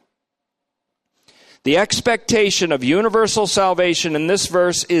mercy. The expectation of universal salvation in this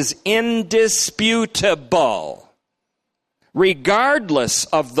verse is indisputable, regardless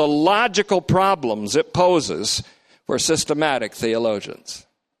of the logical problems it poses for systematic theologians.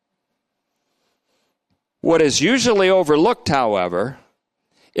 What is usually overlooked, however,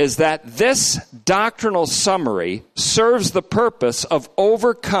 is that this doctrinal summary serves the purpose of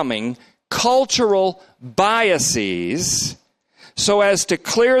overcoming cultural biases so as to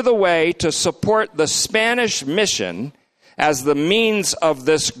clear the way to support the Spanish mission as the means of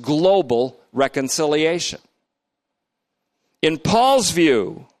this global reconciliation. In Paul's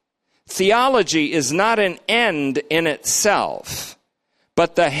view, theology is not an end in itself,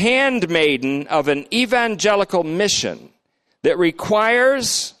 but the handmaiden of an evangelical mission that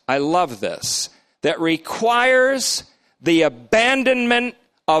requires, I love this, that requires the abandonment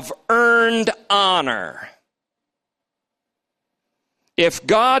of earned honor. If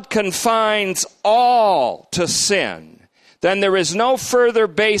God confines all to sin, then there is no further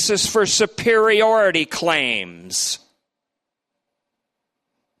basis for superiority claims.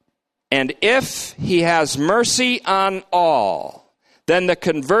 And if he has mercy on all, then the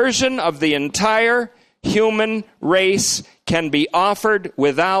conversion of the entire human race can be offered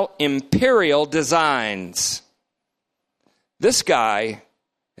without imperial designs. This guy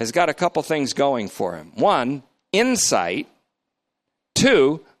has got a couple things going for him. 1, insight.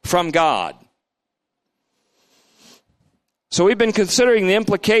 2, from God. So we've been considering the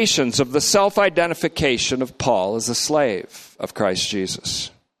implications of the self-identification of Paul as a slave of Christ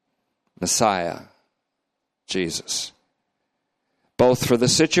Jesus, Messiah, Jesus, both for the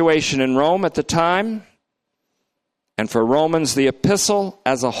situation in Rome at the time and for Romans, the epistle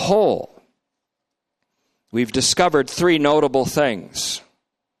as a whole. We've discovered 3 notable things.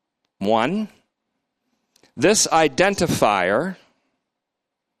 1, This identifier,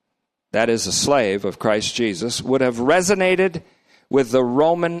 that is a slave of Christ Jesus, would have resonated with the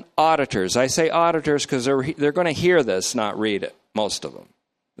Roman auditors. I say auditors because they're going to hear this, not read it, most of them.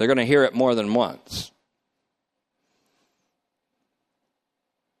 They're going to hear it more than once.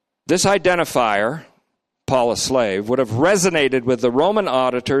 This identifier, Paul a slave, would have resonated with the Roman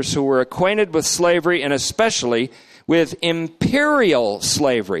auditors who were acquainted with slavery, and especially with imperial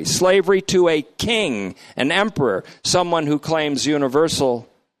slavery, slavery to a king, an emperor, someone who claims universal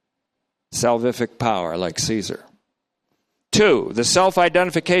salvific power like Caesar. 2, the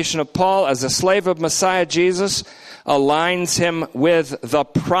self-identification of Paul as a slave of Messiah Jesus aligns him with the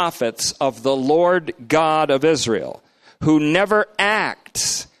prophets of the Lord God of Israel, who never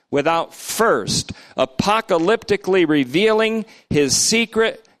acts without first apocalyptically revealing his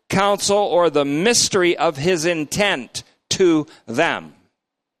secret counsel or the mystery of his intent to them.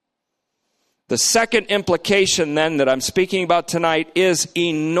 The second implication then that I'm speaking about tonight is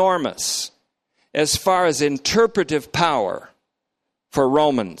enormous as far as interpretive power for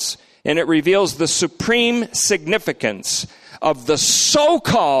Romans. And it reveals the supreme significance of the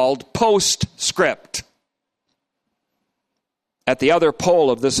so-called postscript. At the other pole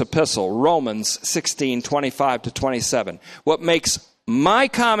of this epistle, Romans 16:25-27. What makes my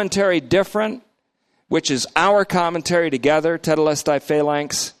commentary different, which is our commentary together, Tetelestai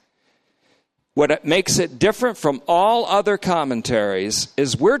Phalanx, what makes it different from all other commentaries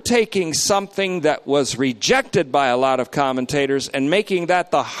is we're taking something that was rejected by a lot of commentators and making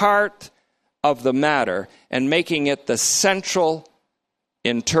that the heart of the matter and making it the central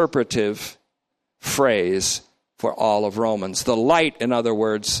interpretive phrase for all of Romans. The light, in other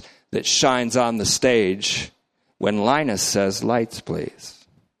words, that shines on the stage when Linus says, "Lights, please."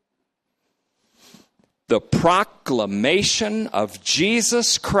 The proclamation of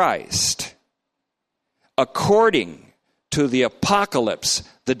Jesus Christ according to the apocalypse,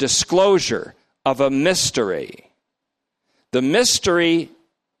 the disclosure of a mystery. The mystery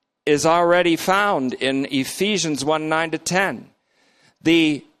is already found in Ephesians 1:9-10.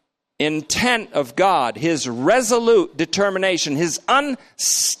 The intent of God, his resolute determination, his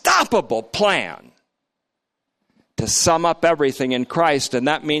unstoppable plan to sum up everything in Christ, and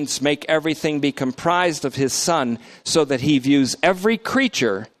that means make everything be comprised of his Son so that he views every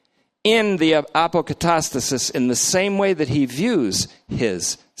creature in the apokatastasis in the same way that he views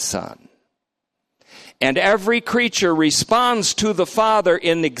his Son. And every creature responds to the Father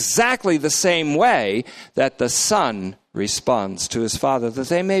in exactly the same way that the Son responds to his Father, that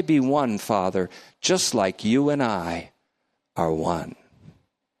they may be one, Father, just like you and I are one.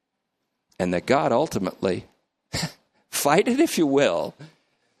 And that God ultimately, fight it if you will,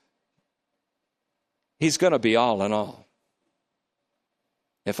 he's going to be all in all.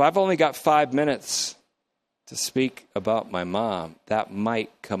 If I've only got 5 minutes to speak about my mom, that might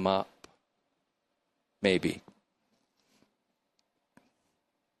come up. Maybe.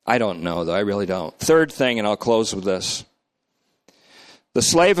 I don't know, though. I really don't. Third thing, and I'll close with this. The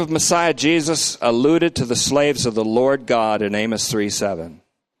slave of Messiah Jesus alluded to the slaves of the Lord God in Amos 3:7.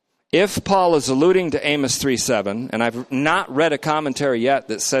 If Paul is alluding to Amos 3:7, and I've not read a commentary yet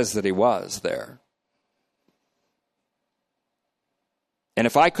that says that he was there, and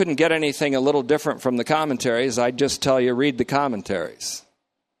if I couldn't get anything a little different from the commentaries, I'd just tell you, read the commentaries.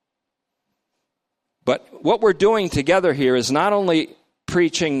 But what we're doing together here is not only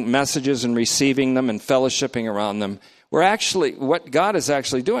preaching messages and receiving them and fellowshipping around them. We're actually, what God is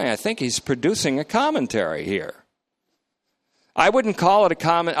actually doing, I think he's producing a commentary here. I wouldn't call it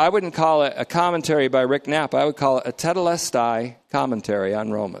a commentary by Rick Knapp. I would call it a Tetelestai commentary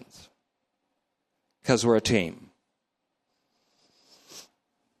on Romans. Because we're a team.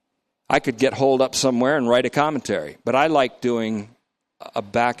 I could get holed up somewhere and write a commentary, but I like doing a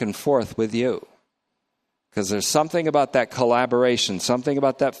back and forth with you. Because there's something about that collaboration, something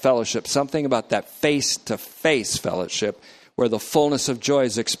about that fellowship, something about that face-to-face fellowship where the fullness of joy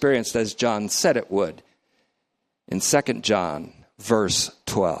is experienced as John said it would in 2 John verse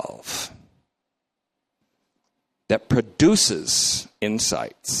 12. That produces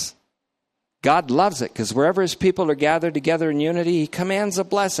insights. God loves it because wherever his people are gathered together in unity, he commands a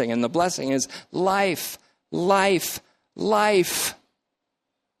blessing. And the blessing is life, life, life.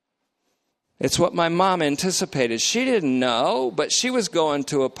 It's what my mom anticipated. She didn't know, but she was going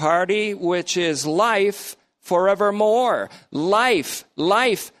to a party which is life forevermore. Life,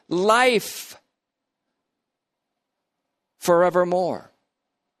 life, life forevermore.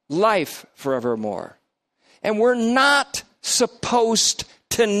 Life forevermore. And we're not supposed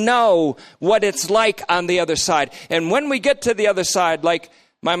to know what it's like on the other side. And when we get to the other side, like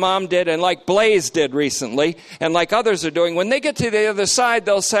my mom did, and like Blaze did recently, and like others are doing, when they get to the other side,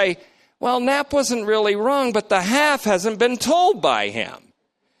 they'll say, well, Knapp wasn't really wrong, but the half hasn't been told by him.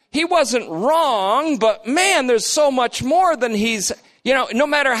 He wasn't wrong, but man, there's so much more than he's, no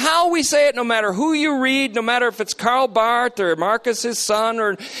matter how we say it, no matter who you read, no matter if it's Karl Barth or Marcus, his son,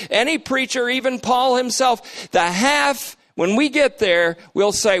 or any preacher, even Paul himself, the half, when we get there,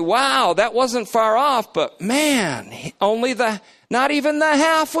 we'll say, wow, that wasn't far off, but man, not even the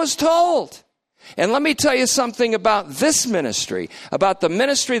half was told. And let me tell you something about this ministry, about the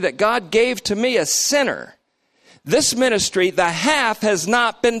ministry that God gave to me, a sinner. This ministry, the half has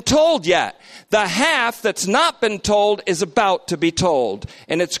not been told yet. The half that's not been told is about to be told,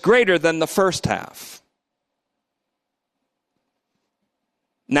 and it's greater than the first half.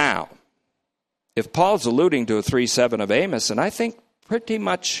 Now, if Paul's alluding to a 3:7 of Amos, and I think pretty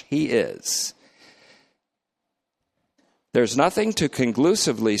much he is, there's nothing to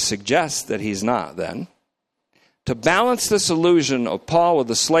conclusively suggest that he's not then. To balance this allusion of Paul with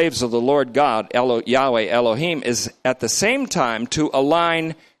the slaves of the Lord God, Yahweh Elohim, is at the same time to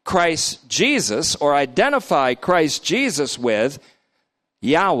align Christ Jesus or identify Christ Jesus with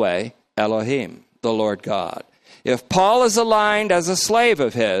Yahweh Elohim, the Lord God. If Paul is aligned as a slave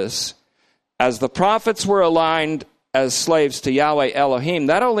of his, as the prophets were aligned as slaves to Yahweh Elohim,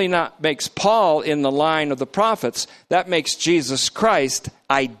 that only not makes Paul in the line of the prophets, that makes Jesus Christ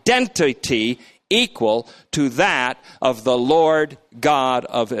identity equal to that of the Lord God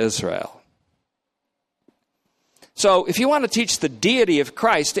of Israel. So if you want to teach the deity of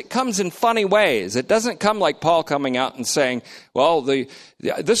Christ, it comes in funny ways. It doesn't come like Paul coming out and saying, well,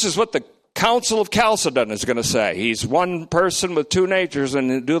 this is what the Council of Chalcedon is going to say. He's one person with two natures,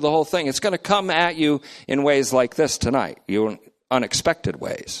 and do the whole thing. It's going to come at you in ways like this tonight, unexpected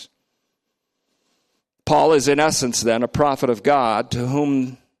ways. Paul is in essence then a prophet of God to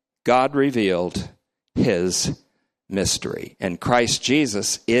whom God revealed his mystery. And Christ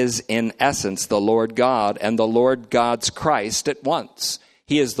Jesus is in essence the Lord God and the Lord God's Christ at once.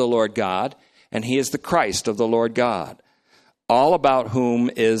 He is the Lord God and he is the Christ of the Lord God, all about whom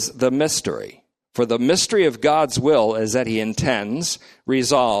is the mystery. For the mystery of God's will is that he intends,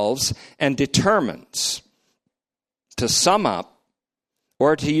 resolves, and determines. To sum up,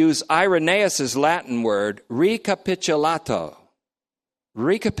 or to use Irenaeus' Latin word, recapitulato,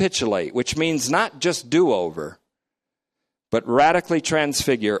 recapitulate, which means not just do over, but radically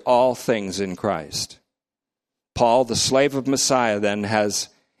transfigure all things in Christ. Paul, the slave of Messiah, then has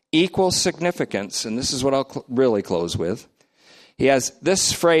equal significance, and this is what I'll really close with.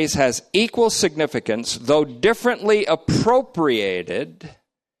 This phrase has equal significance, though differently appropriated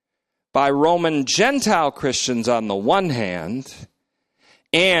by Roman Gentile Christians on the one hand,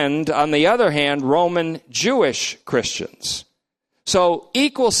 and on the other hand, Roman Jewish Christians. So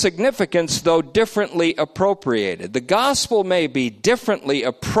equal significance, though differently appropriated. The gospel may be differently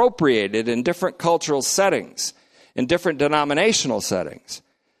appropriated in different cultural settings, in different denominational settings,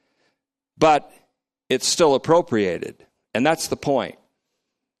 but it's still appropriated. And that's the point.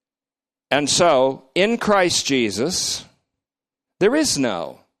 And so, in Christ Jesus, there is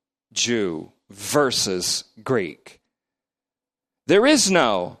no Jew versus Greek. There is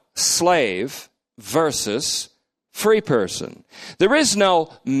no slave versus free person. There is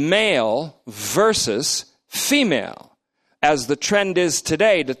no male versus female, as the trend is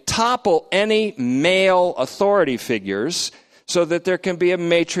today to topple any male authority figures so that there can be a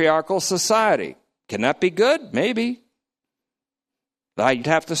matriarchal society. Can that be good? Maybe. I'd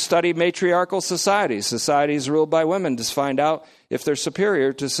have to study matriarchal societies ruled by women, to find out if they're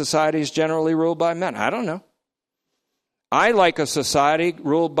superior to societies generally ruled by men. I don't know. I like a society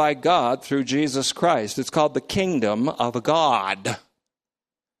ruled by God through Jesus Christ. It's called the kingdom of God.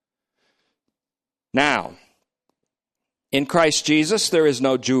 Now, in Christ Jesus, there is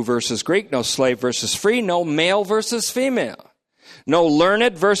no Jew versus Greek, no slave versus free, no male versus female, no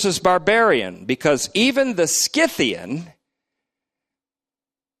learned versus barbarian, because even the Scythian,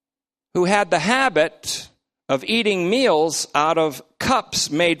 who had the habit of eating meals out of cups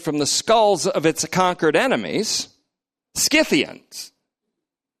made from the skulls of its conquered enemies, Scythians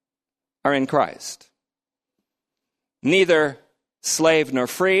are in Christ. Neither slave nor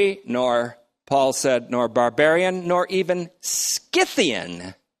free, nor, Paul said, nor barbarian, nor even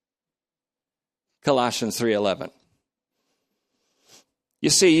Scythian. Colossians 3:11. You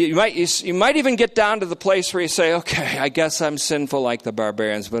see, you might even get down to the place where you say, okay, I guess I'm sinful like the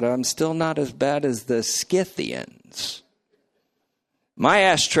barbarians, but I'm still not as bad as the Scythians. My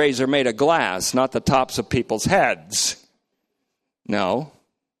ashtrays are made of glass, not the tops of people's heads. No.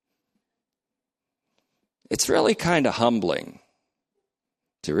 It's really kind of humbling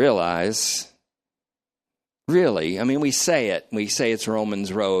to realize, really, I mean, we say it's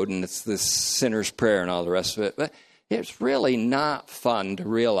Romans Road and it's this sinner's prayer and all the rest of it, but it's really not fun to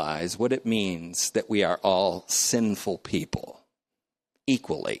realize what it means that we are all sinful people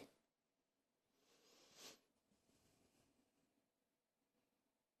equally.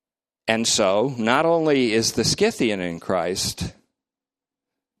 And so, not only is the Scythian in Christ,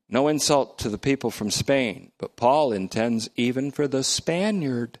 no insult to the people from Spain, but Paul intends even for the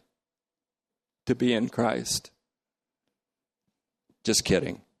Spaniard to be in Christ. Just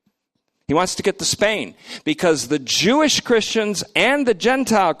kidding. He wants to get to Spain because the Jewish Christians and the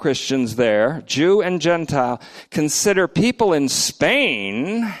Gentile Christians there, Jew and Gentile, consider people in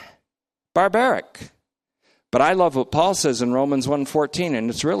Spain barbaric. But I love what Paul says in Romans 1:14, and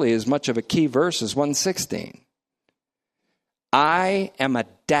it's really as much of a key verse as 1:16. I am a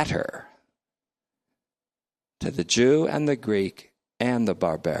debtor to the Jew and the Greek and the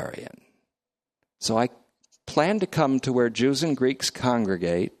barbarian. So I plan to come to where Jews and Greeks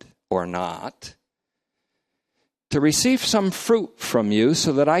congregate, or not, to receive some fruit from you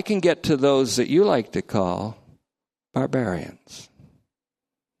so that I can get to those that you like to call barbarians.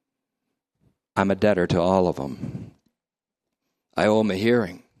 I'm a debtor to all of them. I owe them a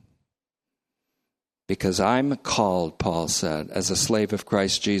hearing. Because I'm called, Paul said, as a slave of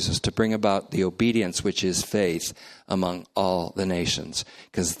Christ Jesus, to bring about the obedience which is faith among all the nations.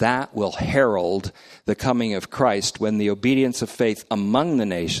 Because that will herald the coming of Christ, when the obedience of faith among the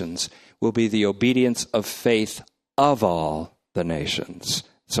nations will be the obedience of faith of all the nations.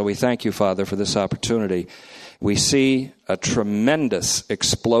 So we thank you, Father, for this opportunity. We see a tremendous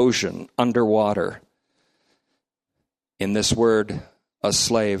explosion underwater in this word, a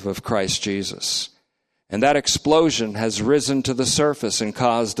slave of Christ Jesus. And that explosion has risen to the surface and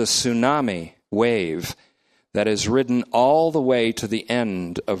caused a tsunami wave that has ridden all the way to the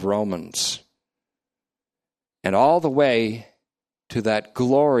end of Romans. And all the way to that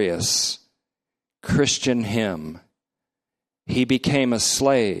glorious Christian hymn, he became a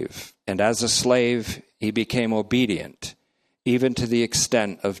slave, and as a slave, he became obedient, even to the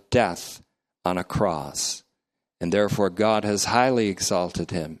extent of death on a cross. And therefore God has highly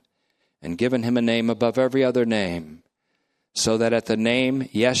exalted him and given him a name above every other name, so that at the name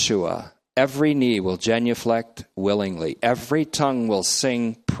Yeshua, every knee will genuflect willingly. Every tongue will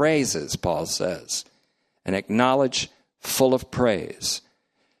sing praises, Paul says, and acknowledge full of praise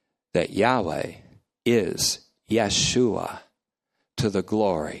that Yahweh is Yeshua, to the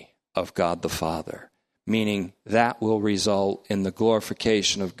glory of God the Father. Meaning that will result in the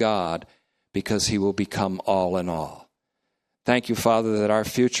glorification of God, because he will become all in all. Thank you, Father, that our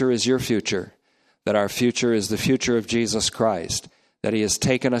future is your future, that our future is the future of Jesus Christ, that he has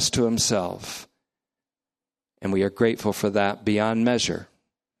taken us to himself. And we are grateful for that beyond measure.